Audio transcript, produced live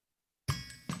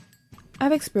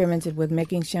I've experimented with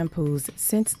making shampoos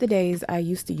since the days I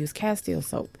used to use Castile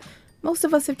soap. Most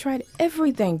of us have tried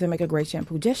everything to make a great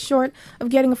shampoo, just short of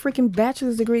getting a freaking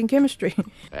bachelor's degree in chemistry.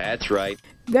 That's right.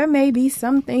 There may be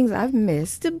some things I've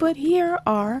missed, but here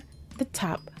are the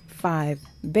top 5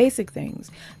 basic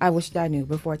things I wished I knew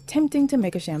before attempting to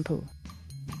make a shampoo.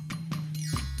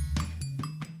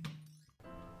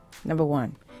 Number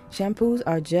 1. Shampoos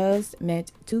are just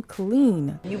meant to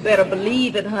clean. You better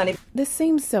believe it, honey. This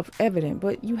seems self-evident,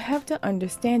 but you have to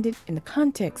understand it in the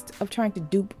context of trying to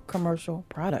dupe commercial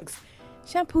products.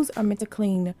 Shampoos are meant to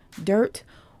clean dirt,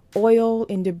 oil,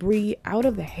 and debris out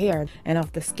of the hair and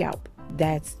off the scalp.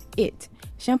 That's it.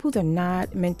 Shampoos are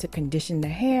not meant to condition the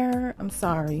hair. I'm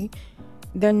sorry.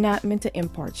 They're not meant to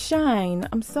impart shine.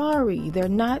 I'm sorry. They're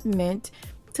not meant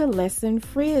to lessen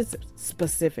frizz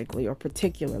specifically or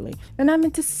particularly. They're not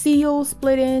meant to seal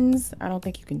split ends. I don't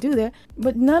think you can do that.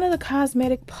 But none of the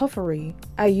cosmetic puffery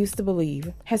I used to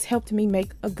believe has helped me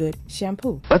make a good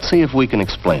shampoo. Let's see if we can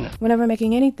explain it. Whenever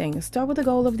making anything, start with the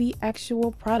goal of the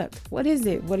actual product. What is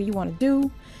it? What do you want to do?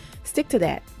 Stick to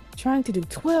that. Trying to do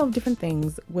 12 different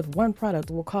things with one product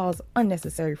will cause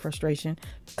unnecessary frustration.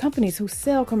 Companies who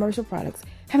sell commercial products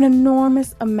have an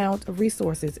enormous amount of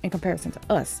resources in comparison to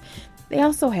us. They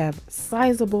also have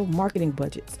sizable marketing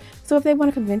budgets. So if they want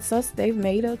to convince us they've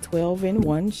made a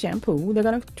 12-in-1 shampoo, they're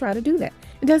going to try to do that.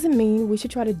 It doesn't mean we should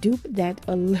try to dupe that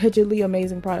allegedly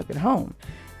amazing product at home.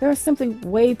 There are simply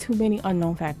way too many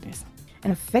unknown factors.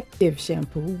 An effective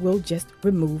shampoo will just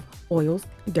remove oils,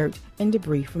 dirt, and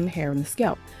debris from the hair and the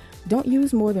scalp. Don't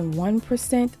use more than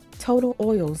 1% total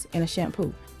oils in a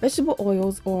shampoo. Vegetable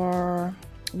oils are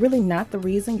really not the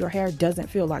reason your hair doesn't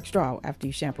feel like straw after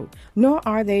you shampoo, nor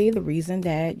are they the reason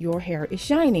that your hair is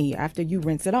shiny after you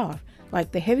rinse it off.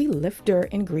 Like the heavy lifter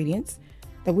ingredients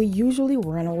that we usually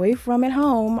run away from at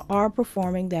home are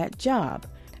performing that job.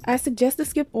 I suggest to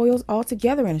skip oils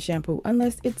altogether in a shampoo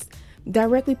unless it's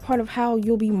directly part of how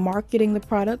you'll be marketing the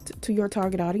product to your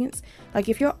target audience. Like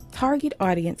if your target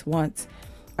audience wants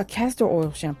a castor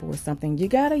oil shampoo or something, you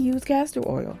gotta use castor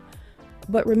oil.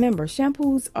 But remember,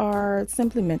 shampoos are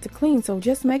simply meant to clean, so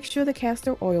just make sure the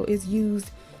castor oil is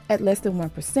used at less than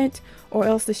 1%, or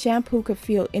else the shampoo could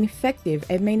feel ineffective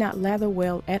and may not lather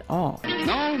well at all.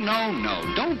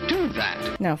 No, don't do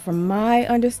that. Now, from my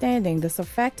understanding, the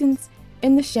surfactants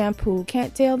in the shampoo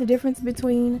can't tell the difference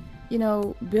between,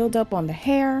 build up on the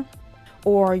hair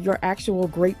or your actual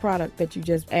great product that you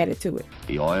just added to it.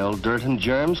 The oil, dirt, and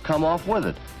germs come off with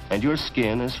it, and your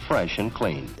skin is fresh and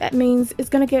clean. That means it's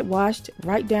going to get washed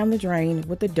right down the drain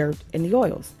with the dirt and the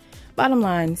oils. Bottom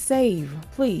line,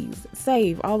 please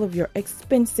save all of your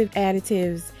expensive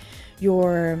additives,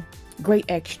 your great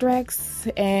extracts,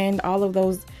 and all of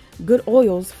those good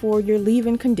oils for your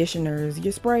leave-in conditioners,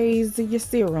 your sprays, your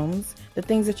serums, the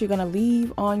things that you're going to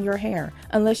leave on your hair,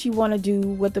 unless you want to do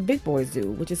what the big boys do,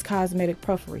 which is cosmetic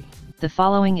puffery. The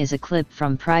following is a clip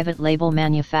from private label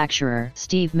manufacturer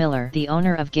Steve Miller, the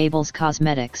owner of Gables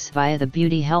Cosmetics, via the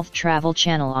Beauty Health Travel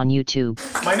channel on YouTube.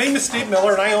 My name is Steve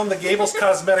Miller, and I own the Gables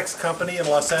Cosmetics Company in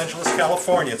Los Angeles,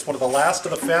 California. It's one of the last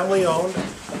of the family-owned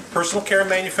personal care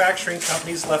manufacturing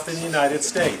companies left in the United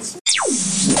States.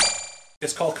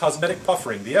 It's called cosmetic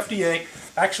puffering. The FDA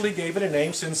actually gave it a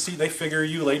name since they figure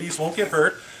you ladies won't get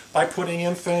hurt by putting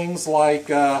in things like,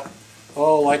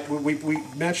 like we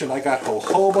mentioned, I got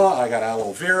jojoba, I got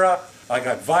aloe vera, I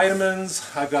got vitamins,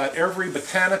 I've got every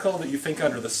botanical that you think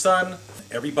under the sun.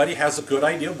 Everybody has a good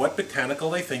idea what botanical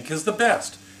they think is the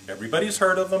best. Everybody's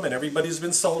heard of them, and everybody's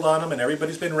been sold on them, and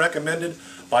everybody's been recommended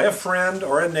by a friend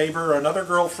or a neighbor or another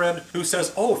girlfriend who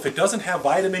says, oh, if it doesn't have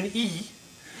vitamin E,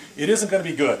 it isn't going to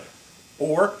be good.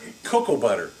 Or cocoa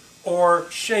butter, or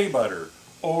shea butter,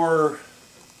 or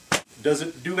does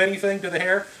it do anything to the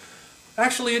hair?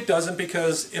 Actually, it doesn't,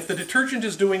 because if the detergent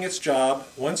is doing its job,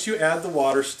 once you add the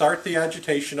water, start the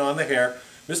agitation on the hair,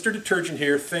 Mr. Detergent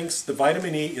here thinks the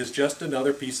vitamin E is just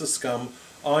another piece of scum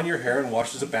on your hair and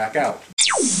washes it back out.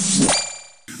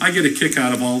 I get a kick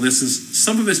out of all this.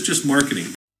 Some of it's just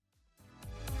marketing.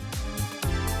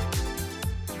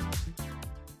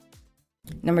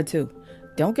 Number 2.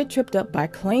 Don't get tripped up by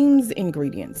claims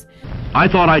ingredients. I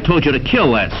thought I told you to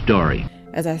kill that story.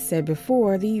 As I said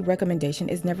before, the recommendation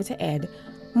is never to add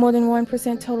more than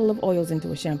 1% total of oils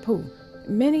into a shampoo.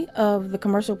 Many of the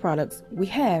commercial products we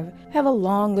have a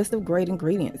long list of great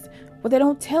ingredients. What they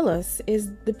don't tell us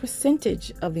is the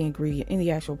percentage of the ingredient in the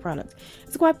actual product.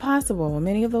 It's quite possible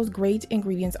many of those great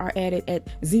ingredients are added at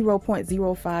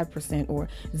 0.05% or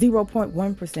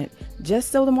 0.1%, just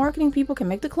so the marketing people can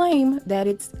make the claim that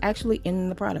it's actually in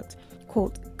the product.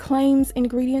 quote, claims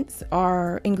ingredients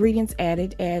are ingredients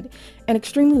added at an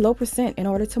extremely low % in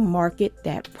order to market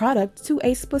that product to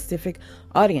a specific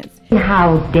audience.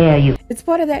 How dare you? It's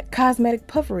part of that cosmetic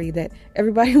puffery that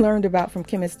everybody learned about from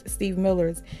chemist Steve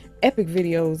Miller's epic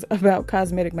videos about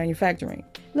cosmetic manufacturing.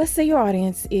 Let's say your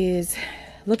audience is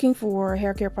looking for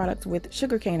hair care products with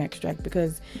sugarcane extract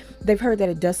because they've heard that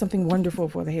it does something wonderful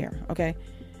for the hair, okay?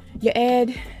 You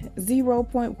add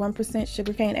 0.1%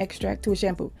 sugarcane extract to a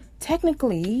shampoo.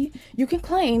 Technically, you can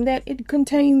claim that it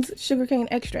contains sugarcane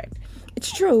extract.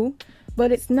 It's true,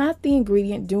 but it's not the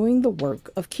ingredient doing the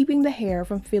work of keeping the hair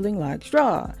from feeling like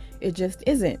straw. It just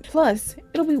isn't. Plus,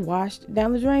 it'll be washed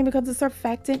down the drain because the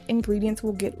surfactant ingredients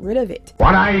will get rid of it.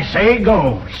 What I say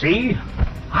goes, see?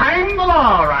 I'm the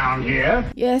law around here.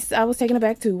 Yes, I was taken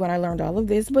aback too when I learned all of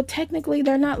this, but technically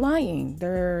they're not lying.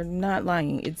 They're not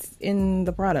lying. It's in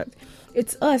the product.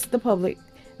 It's us, the public,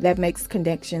 that makes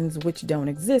connections which don't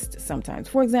exist sometimes.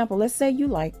 For example, let's say you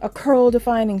like a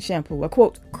curl-defining shampoo, a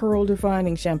quote,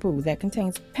 curl-defining shampoo that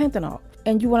contains panthenol,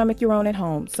 and you want to make your own at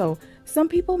home. So some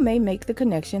people may make the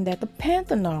connection that the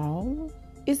panthenol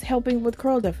is helping with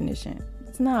curl definition.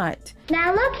 It's not.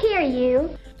 Now look here,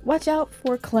 you. Watch out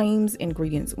for claims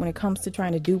ingredients when it comes to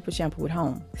trying to dupe a shampoo at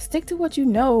home. Stick to what you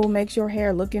know makes your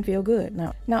hair look and feel good.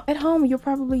 Now at home, you're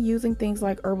probably using things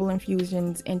like herbal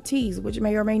infusions and teas, which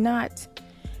may or may not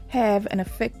have an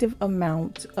effective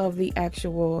amount of the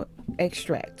actual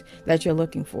extract that you're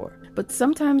looking for. But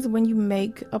sometimes when you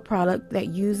make a product that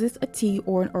uses a tea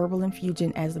or an herbal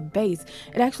infusion as a base,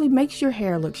 it actually makes your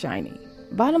hair look shiny.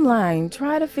 Bottom line,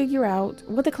 try to figure out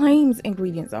what the claims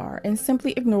ingredients are and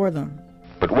simply ignore them.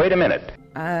 But wait a minute.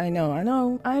 I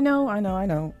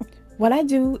know. What I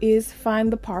do is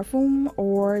find the parfum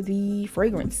or the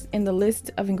fragrance in the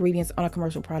list of ingredients on a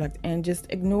commercial product and just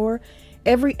ignore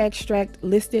every extract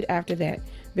listed after that,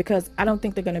 because I don't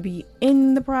think they're going to be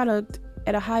in the product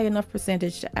at a high enough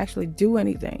percentage to actually do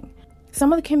anything.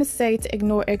 Some of the chemists say to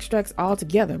ignore extracts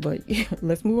altogether, but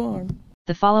let's move on.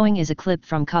 The following is a clip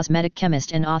from cosmetic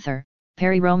chemist and author,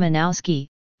 Perry Romanowski,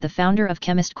 the founder of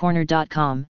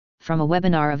ChemistCorner.com, from a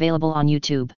webinar available on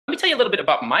YouTube. Let me tell you a little bit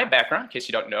about my background, in case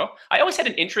you don't know. I always had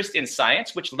an interest in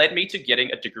science, which led me to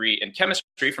getting a degree in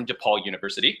chemistry from DePaul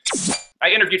University. I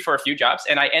interviewed for a few jobs,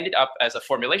 and I ended up as a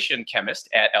formulation chemist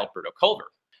at Alberto Culver.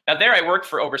 Now there I worked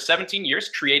for over 17 years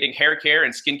creating hair care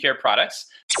and skincare products.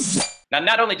 Now,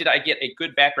 not only did I get a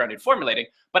good background in formulating,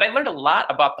 but I learned a lot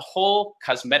about the whole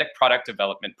cosmetic product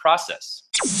development process.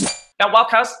 Now, while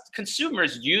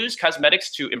consumers use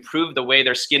cosmetics to improve the way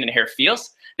their skin and hair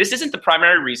feels, this isn't the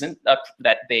primary reason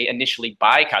that they initially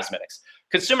buy cosmetics.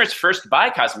 Consumers first buy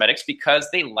cosmetics because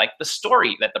they like the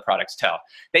story that the products tell.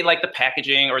 They like the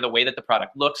packaging or the way that the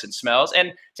product looks and smells.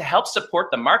 And to help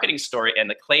support the marketing story and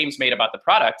the claims made about the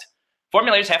product,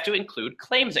 formulators have to include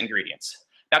claims ingredients.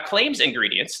 Now, claims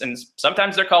ingredients, and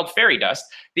sometimes they're called fairy dust,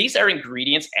 these are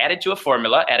ingredients added to a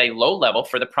formula at a low level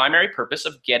for the primary purpose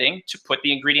of getting to put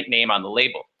the ingredient name on the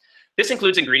label. This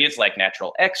includes ingredients like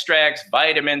natural extracts,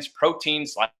 vitamins,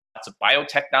 proteins, lots of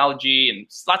biotechnology, and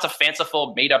lots of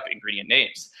fanciful made-up ingredient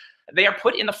names. They are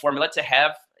put in the formula to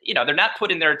have, they're not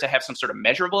put in there to have some sort of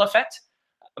measurable effect,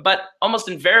 but almost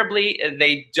invariably,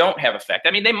 they don't have effect.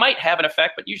 I mean, they might have an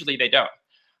effect, but usually they don't.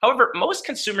 However, most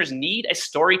consumers need a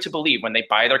story to believe when they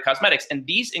buy their cosmetics, and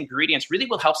these ingredients really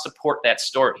will help support that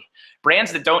story.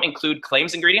 Brands that don't include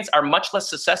claims ingredients are much less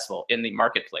successful in the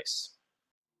marketplace.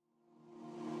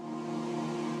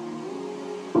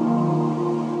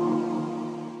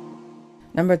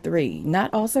 Number 3,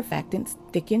 not all surfactants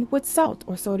thicken with salt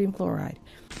or sodium chloride.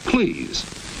 Please.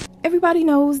 Everybody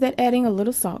knows that adding a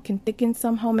little salt can thicken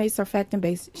some homemade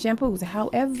surfactant-based shampoos.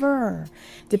 However,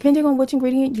 depending on which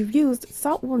ingredient you've used,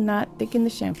 salt will not thicken the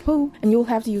shampoo, and you'll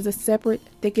have to use a separate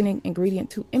thickening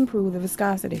ingredient to improve the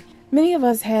viscosity. Many of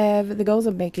us have the goals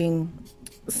of making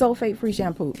sulfate-free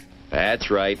shampoo.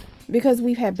 That's right. Because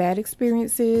we've had bad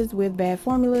experiences with bad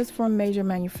formulas from major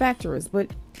manufacturers, but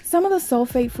some of the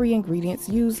sulfate-free ingredients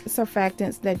use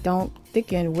surfactants that don't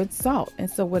thicken with salt.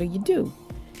 And so what do?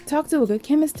 Talk to a good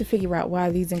chemist to figure out why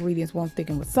these ingredients won't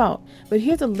thicken with salt. But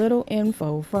here's a little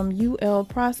info from UL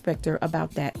Prospector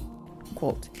about that.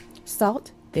 Quote,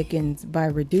 salt thickens by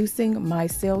reducing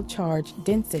micelle charge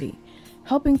density,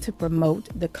 helping to promote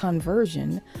the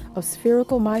conversion of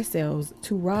spherical micelles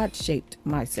to rod-shaped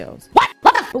micelles.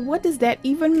 But what does that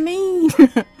even mean?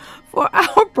 For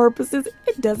our purposes,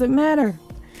 it doesn't matter.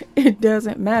 It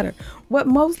doesn't matter. What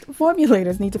most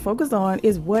formulators need to focus on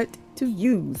is what to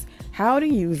use, how to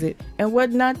use it, and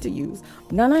what not to use.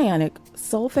 Non-ionic,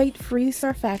 sulfate-free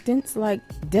surfactants like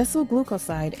decyl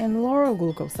glucoside and lauryl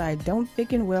glucoside don't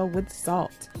thicken well with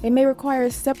salt. They may require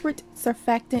a separate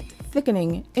surfactant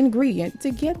thickening ingredient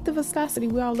to get the viscosity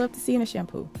we all love to see in a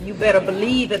shampoo. You better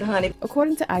believe it, honey.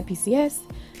 According to IPCS,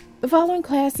 the following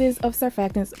classes of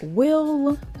surfactants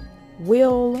will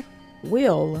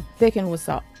thicken with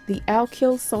salt. The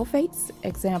alkyl sulfates,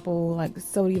 example like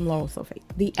sodium lauryl sulfate.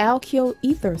 The alkyl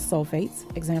ether sulfates,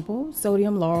 example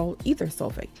sodium lauryl ether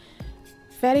sulfate.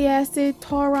 Fatty acid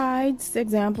taurides,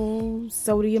 example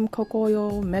sodium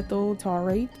cocoyl methyl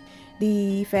taurate.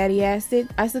 The fatty acid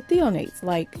isothionates,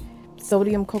 like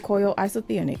sodium cocoyl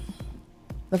isothionate.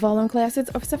 The following classes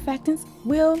of surfactants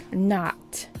will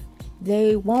not.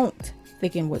 They won't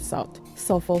thicken with salt.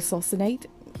 Sulfosuccinate,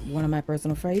 one of my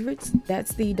personal favorites.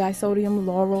 That's the disodium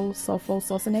lauryl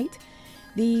sulfosuccinate.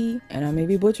 And I may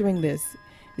be butchering this,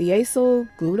 the acyl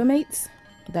glutamates,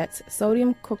 that's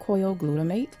sodium cocoyl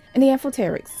glutamate. And the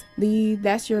amphoterics,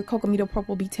 that's your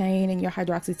cocamidopropylbutane and your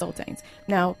hydroxysultanes.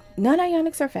 Now,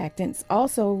 non-ionic surfactants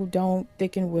also don't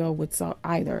thicken well with salt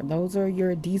either. Those are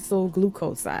your decyl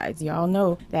glucosides. Y'all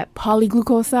know that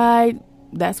polyglucoside,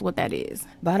 that's what that is.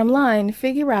 Bottom line,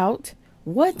 figure out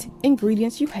what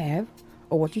ingredients you have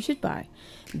or what you should buy.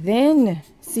 Then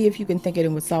see if you can thicken it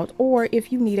with salt or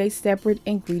if you need a separate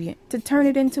ingredient to turn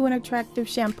it into an attractive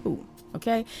shampoo.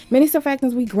 Okay? Many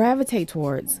surfactants we gravitate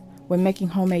towards when making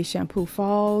homemade shampoo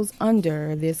falls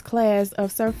under this class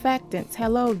of surfactants.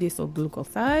 Hello, decyl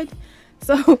glucoside.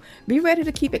 So be ready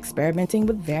to keep experimenting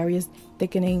with various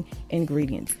thickening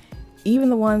ingredients, even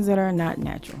the ones that are not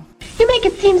natural. You make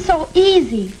it seem so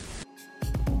easy.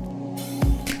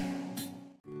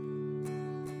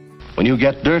 When you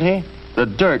get dirty, the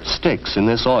dirt sticks in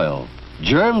this oil.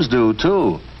 Germs do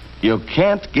too. You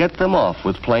can't get them off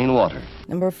with plain water.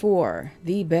 Number 4,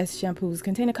 the best shampoos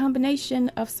contain a combination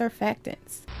of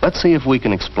surfactants. Let's see if we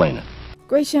can explain it.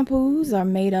 Great shampoos are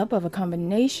made up of a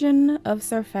combination of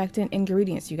surfactant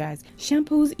ingredients, you guys.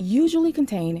 Shampoos usually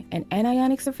contain an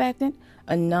anionic surfactant,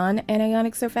 a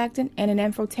non-anionic surfactant, and an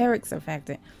amphoteric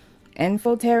surfactant.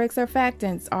 Amphoteric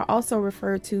surfactants are also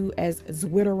referred to as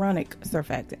zwitteronic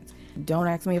surfactants. Don't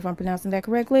ask me if I'm pronouncing that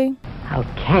correctly. How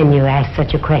can you ask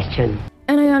such a question?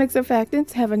 Anionic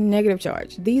surfactants have a negative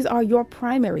charge. These are your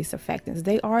primary surfactants.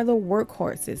 They are the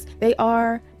workhorses. They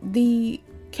are the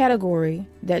category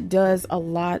that does a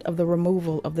lot of the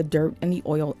removal of the dirt and the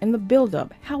oil and the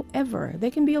buildup. However, they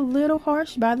can be a little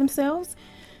harsh by themselves,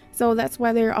 so that's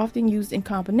why they're often used in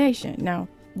combination. Now,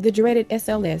 the dreaded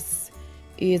SLS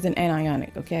is an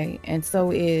anionic, okay? And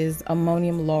so is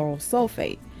ammonium lauryl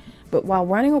sulfate. But while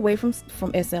running away from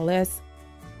SLS,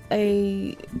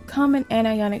 a common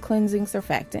anionic cleansing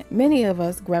surfactant many of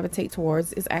us gravitate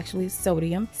towards is actually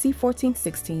sodium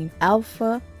C1416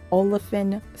 alpha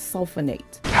olefin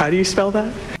sulfonate. How do you spell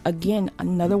that? Again,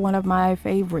 another one of my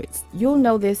favorites. You'll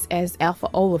know this as alpha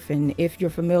olefin if you're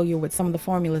familiar with some of the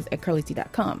formulas at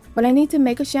curlytea.com. But I need to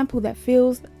make a shampoo that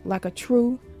feels like a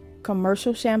true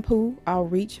commercial shampoo. I'll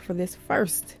reach for this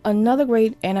first. Another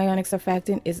great anionic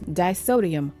surfactant is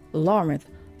disodium lauryl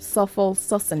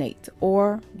sulfosuccinate,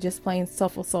 or just plain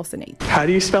sulfosuccinate. How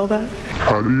do you spell that?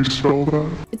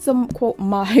 It's a, quote,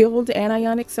 mild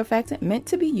anionic surfactant meant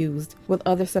to be used with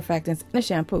other surfactants in a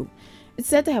shampoo. It's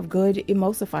said to have good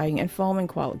emulsifying and foaming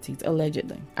qualities,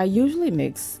 allegedly. I usually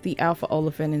mix the alpha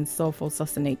olefin and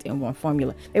sulfosuccinate in one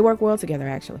formula. They work well together,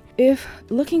 actually. If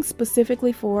looking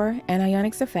specifically for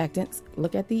anionic surfactants,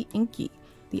 look at the INCI,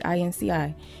 the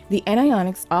INCI. The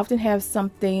anionics often have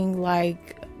something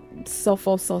like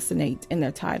sulfosuccinate in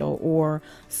their title, or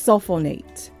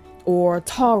sulfonate, or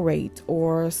taurate,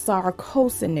 or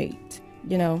sarcosinate.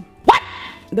 You know, what?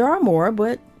 There are more,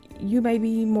 but you may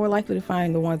be more likely to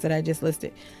find the ones that I just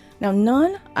listed. Now,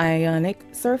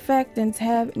 non-ionic surfactants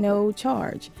have no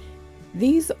charge.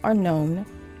 These are known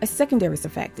as secondary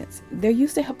surfactants. They're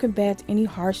used to help combat any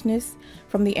harshness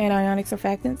from the anionic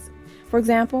surfactants. For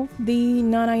example, the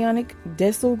non-ionic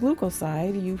decyl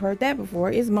glucoside, you've heard that before,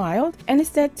 is mild and is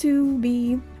said to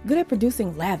be good at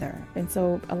producing lather. And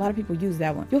so a lot of people use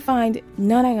that one. You'll find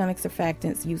non-ionic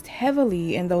surfactants used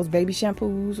heavily in those baby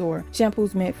shampoos or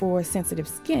shampoos meant for sensitive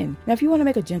skin. Now, if you want to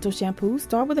make a gentle shampoo,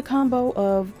 start with a combo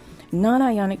of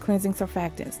non-ionic cleansing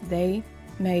surfactants. They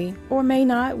may or may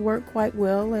not work quite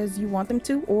well as you want them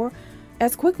to, or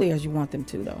as quickly as you want them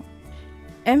to, though.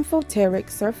 Amphoteric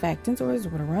surfactants, or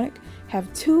zwitteronic,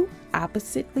 have two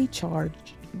oppositely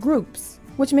charged groups,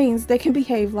 which means they can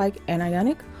behave like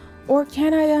anionic or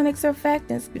cationic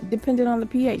surfactants, depending on the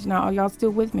pH. Now, are y'all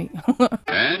still with me?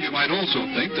 And you might also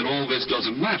think that all this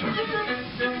doesn't matter.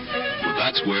 But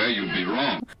that's where you'd be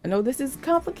wrong. I know this is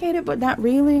complicated, but not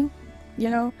really. You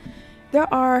know,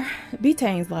 there are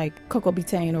betanes like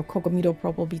cocobetane or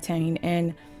cocamidopropylbetane,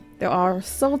 and there are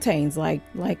sultanes like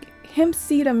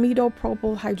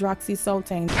hempcetamidopropyl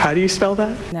hydroxysultane. How do you spell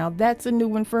that? Now that's a new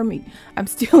one for me. I'm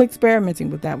still experimenting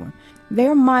with that one.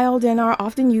 They're mild and are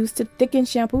often used to thicken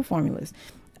shampoo formulas.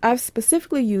 I've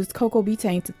specifically used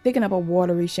cocobetane to thicken up a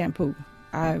watery shampoo.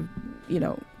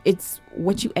 It's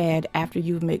what you add after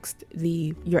you've mixed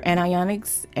your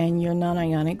anionics and your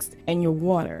non-ionics and your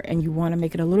water, and you want to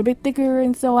make it a little bit thicker,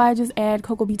 and so I just add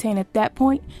cocobetane at that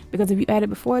point, because if you add it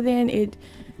before then, it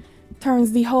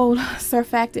turns the whole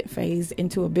surfactant phase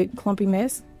into a big clumpy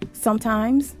mess.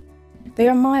 Sometimes they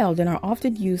are mild and are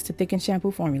often used to thicken shampoo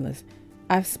formulas.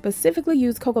 I've specifically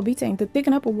used cocobetane to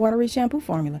thicken up a watery shampoo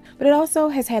formula, but it also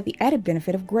has had the added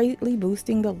benefit of greatly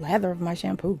boosting the lather of my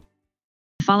shampoo.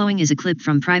 The following is a clip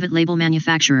from private label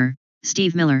manufacturer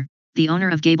Steve Miller, the owner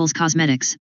of Gables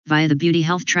Cosmetics, via the Beauty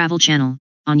Health Travel channel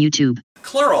on YouTube.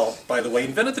 Clairol, by the way,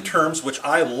 invented the terms which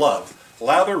I love: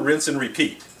 lather, rinse, and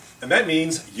repeat. And that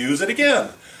means use it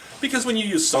again. Because when you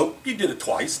use soap, you did it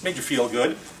twice, made you feel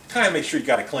good, kind of make sure you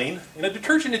got it clean. In a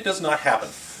detergent, it does not happen.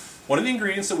 One of the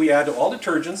ingredients that we add to all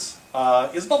detergents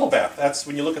is bubble bath. That's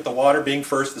when you look at the water being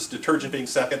first, this detergent being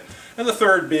second, and the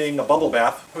third being a bubble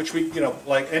bath, which we,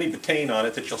 like any betaine on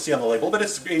it that you'll see on the label, but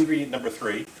it's ingredient number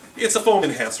 3. It's a foam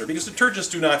enhancer because detergents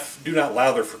do not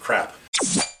lather for crap.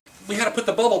 We had to put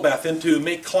the bubble bath in to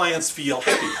make clients feel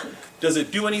happy. Does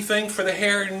it do anything for the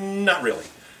hair? Not really.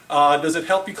 Does it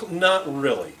help you? Not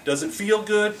really. Does it feel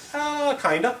good?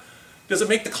 Kinda. Does it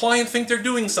make the client think they're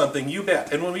doing something? You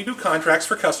bet. And when we do contracts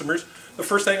for customers, the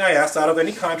first thing I ask out of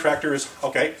any contractor is,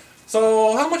 okay,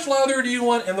 so how much lather do you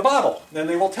want in the bottle? And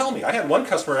they will tell me. I had one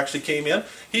customer actually came in.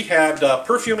 He had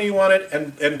perfume he wanted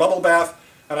and bubble bath.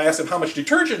 And I asked him how much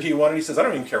detergent he wanted. He says, I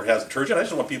don't even care if it has detergent. I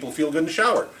just want people to feel good in the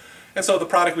shower. And so the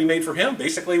product we made for him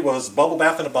basically was bubble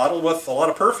bath in a bottle with a lot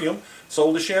of perfume,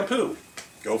 sold as shampoo.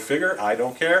 Go figure, I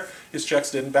don't care. His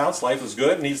checks didn't bounce, life was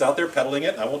good, and he's out there peddling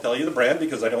it. I won't tell you the brand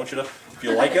because I don't want you to, if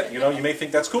you like it, you may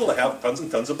think that's cool to have tons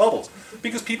and tons of bubbles.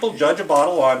 Because people judge a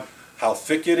bottle on how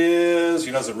thick it is,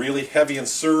 is it really heavy and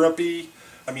syrupy?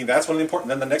 That's one of the important.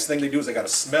 Then the next thing they do is they got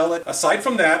to smell it. Aside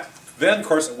from that, then of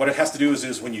course what it has to do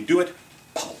is when you do it,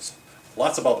 bubbles.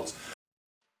 Lots of bubbles.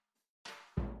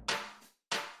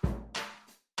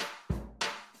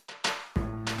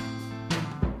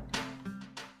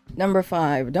 Number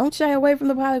 5, don't shy away from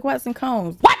the polyquats and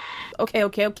combs. What?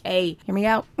 Okay. Hear me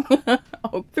out.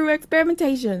 Through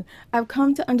experimentation, I've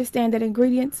come to understand that the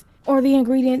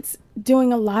ingredients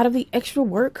doing a lot of the extra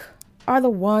work are the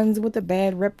ones with a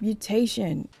bad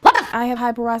reputation. I have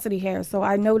high porosity hair, so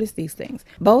I notice these things.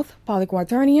 Both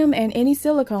polyquaternium and any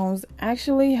silicones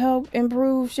actually help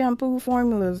improve shampoo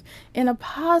formulas in a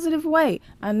positive way.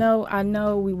 I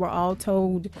know we were all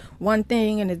told one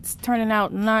thing and it's turning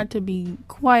out not to be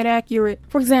quite accurate.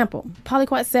 For example,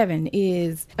 Polyquat 7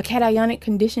 is a cationic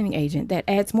conditioning agent that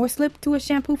adds more slip to a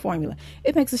shampoo formula.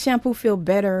 It makes the shampoo feel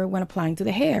better when applying to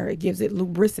the hair. It gives it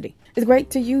lubricity. It's great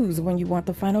to use when you want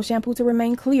the final shampoo to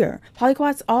remain clear.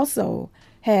 Polyquats also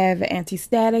have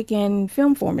anti-static and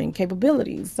film forming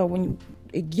capabilities, so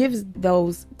it gives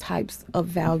those types of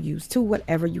values to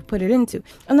whatever you put it into.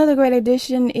 Another great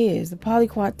addition is the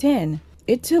Polyquat 10.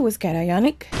 It too is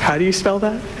cationic. How do you spell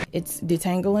that? It's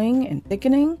detangling and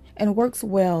thickening and works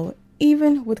well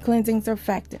even with cleansing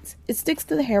surfactants. It sticks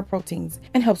to the hair proteins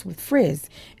and helps with frizz.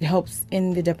 It helps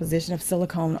in the deposition of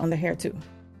silicone on the hair too.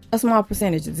 A small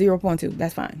percentage, 0.2,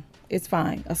 that's fine. It's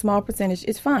fine. A small percentage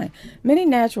is fine. Many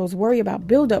naturals worry about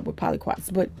buildup with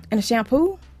polyquats, but in a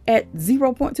shampoo at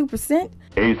 0.2%?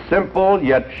 A simple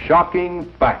yet shocking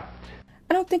fact.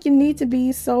 I don't think you need to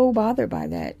be so bothered by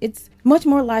that. It's much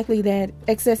more likely that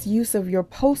excess use of your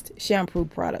post-shampoo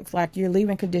products, like your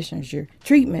leave-in conditioners, your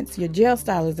treatments, your gel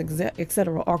stylers,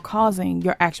 etc., are causing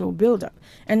your actual buildup,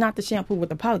 and not the shampoo with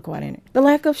the polyquat in it. The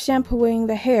lack of shampooing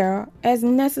the hair as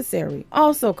necessary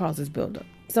also causes buildup.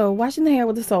 So washing the hair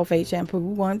with a sulfate shampoo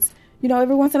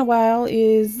every once in a while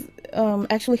is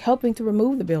actually helping to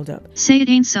remove the buildup. Say it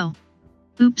ain't so.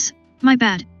 Oops, my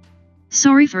bad.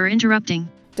 Sorry for interrupting.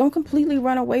 Don't completely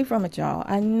run away from it, y'all.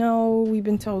 I know we've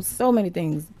been told so many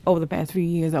things over the past few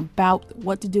years about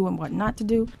what to do and what not to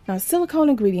do. Now, silicone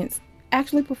ingredients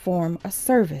actually perform a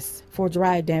service for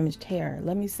dry, damaged hair.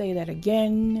 Let me say that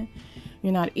again.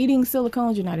 You're not eating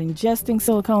silicones. You're not ingesting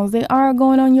silicones. They are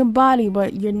going on your body,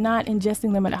 but you're not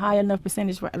ingesting them at a high enough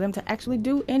percentage for them to actually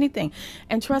do anything.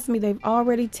 And trust me, they've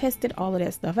already tested all of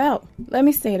that stuff out. Let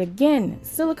me say it again.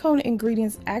 Silicone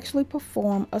ingredients actually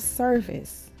perform a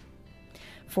service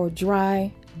for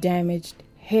dry, damaged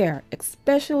hair,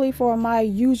 especially for my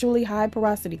usually high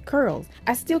porosity curls.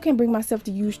 I still can't bring myself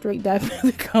to use straight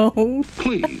dimethicone.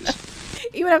 Please.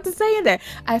 Even after saying that,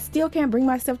 I still can't bring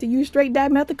myself to use straight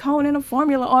dimethicone in a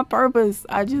formula on purpose.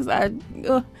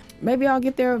 Maybe I'll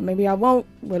get there, maybe I won't,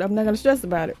 but I'm not going to stress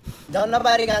about it. Don't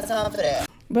nobody got time for that.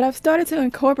 But I've started to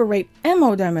incorporate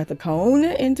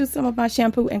amodimethicone into some of my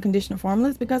shampoo and conditioner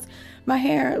formulas because my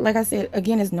hair, like I said,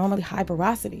 again, is normally high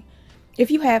porosity. If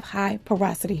you have high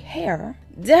porosity hair,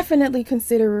 definitely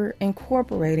consider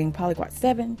incorporating Polyquat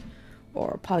 7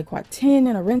 or Polyquat 10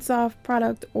 in a rinse-off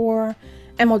product, or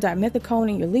amodimethicone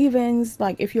in your leave-ins.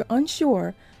 Like, if you're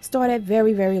unsure, start at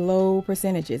very, very low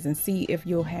percentages and see if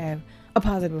you'll have a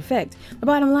positive effect. The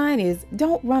bottom line is,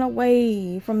 don't run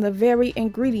away from the very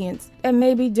ingredients that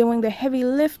may be doing the heavy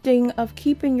lifting of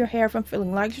keeping your hair from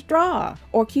feeling like straw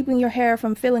or keeping your hair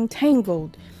from feeling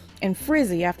tangled and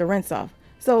frizzy after rinse-off.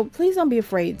 So please don't be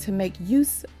afraid to make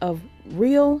use of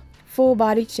real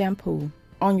full-bodied shampoo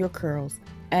on your curls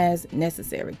as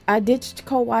necessary. I ditched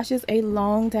co-washes a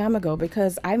long time ago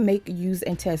because I make, use,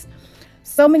 and test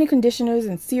so many conditioners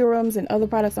and serums and other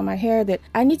products on my hair that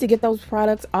I need to get those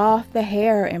products off the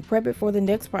hair and prep it for the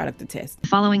next product to test. The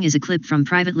following is a clip from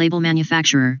private label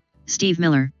manufacturer Steve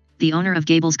Miller, the owner of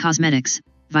Gables Cosmetics,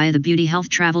 via the Beauty Health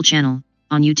Travel channel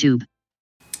on YouTube.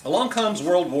 Along comes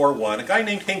World War I, a guy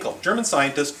named Henkel, German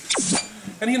scientist,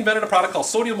 and he invented a product called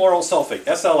sodium lauryl sulfate,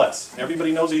 SLS.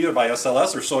 Everybody knows it either by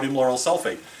SLS or sodium lauryl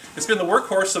sulfate. It's been the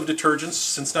workhorse of detergents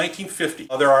since 1950.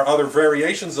 There are other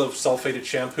variations of sulfated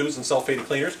shampoos and sulfated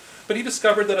cleaners, but he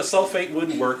discovered that a sulfate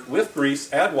would work with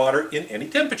grease, add water in any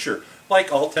temperature,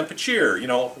 like all temperature. You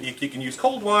know, you can use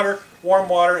cold water, warm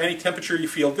water, any temperature you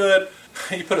feel good.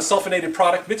 You put a sulfonated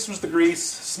product, mix with the grease,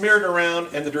 smear it around,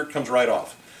 and the dirt comes right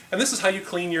off. And this is how you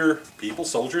clean your people,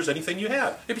 soldiers, anything you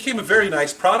have. It became a very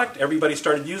nice product. Everybody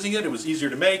started using it. It was easier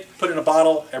to make. Put in a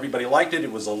bottle. Everybody liked it.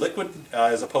 It was a liquid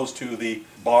as opposed to the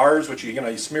bars, which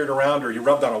you smeared around or you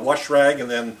rubbed on a wash rag and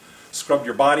then scrubbed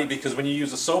your body, because when you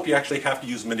use a soap, you actually have to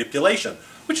use manipulation,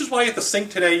 which is why at the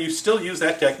sink today you still use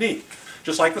that technique.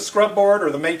 Just like the scrub board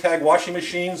or the Maytag washing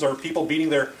machines or people beating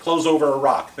their clothes over a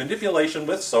rock. Manipulation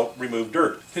with soap removed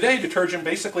dirt. Today, detergent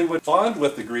basically would bond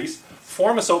with the grease,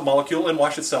 form a soap molecule, and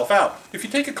wash itself out. If you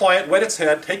take a client, wet its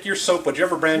head, take your soap,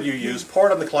 whichever brand you use, pour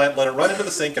it on the client, let it run into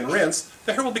the sink and rinse,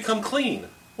 the hair will become clean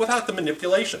without the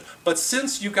manipulation. But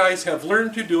since you guys have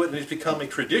learned to do it and it's become a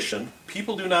tradition,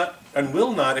 people do not and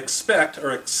will not expect or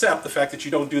accept the fact that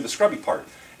you don't do the scrubby part.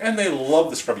 And they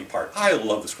love the scrubby part. I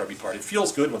love the scrubby part. It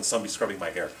feels good when somebody's scrubbing my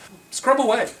hair. Scrub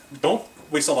away. Don't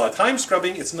waste a lot of time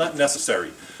scrubbing. It's not necessary.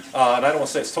 And I don't want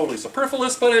to say it's totally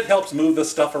superfluous, but it helps move the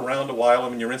stuff around a while, and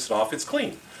when you rinse it off, it's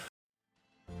clean.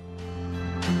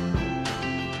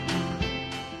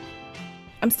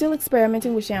 I'm still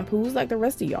experimenting with shampoos like the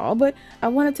rest of y'all, but I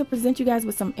wanted to present you guys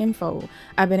with some info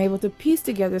I've been able to piece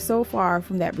together so far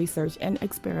from that research and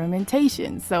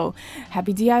experimentation. So,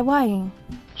 happy DIYing.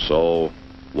 So,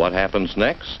 what happens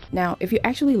next? Now, if you're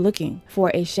actually looking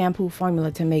for a shampoo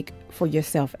formula to make for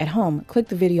yourself at home, click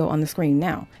the video on the screen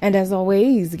now. And as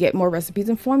always, get more recipes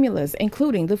and formulas,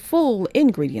 including the full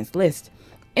ingredients list,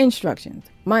 instructions,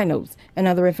 my notes, and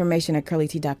other information at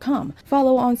curlyt.com.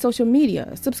 Follow on social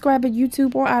media, subscribe at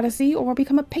YouTube or Odyssey, or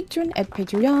become a patron at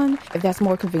Patreon if that's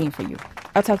more convenient for you.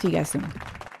 I'll talk to you guys soon.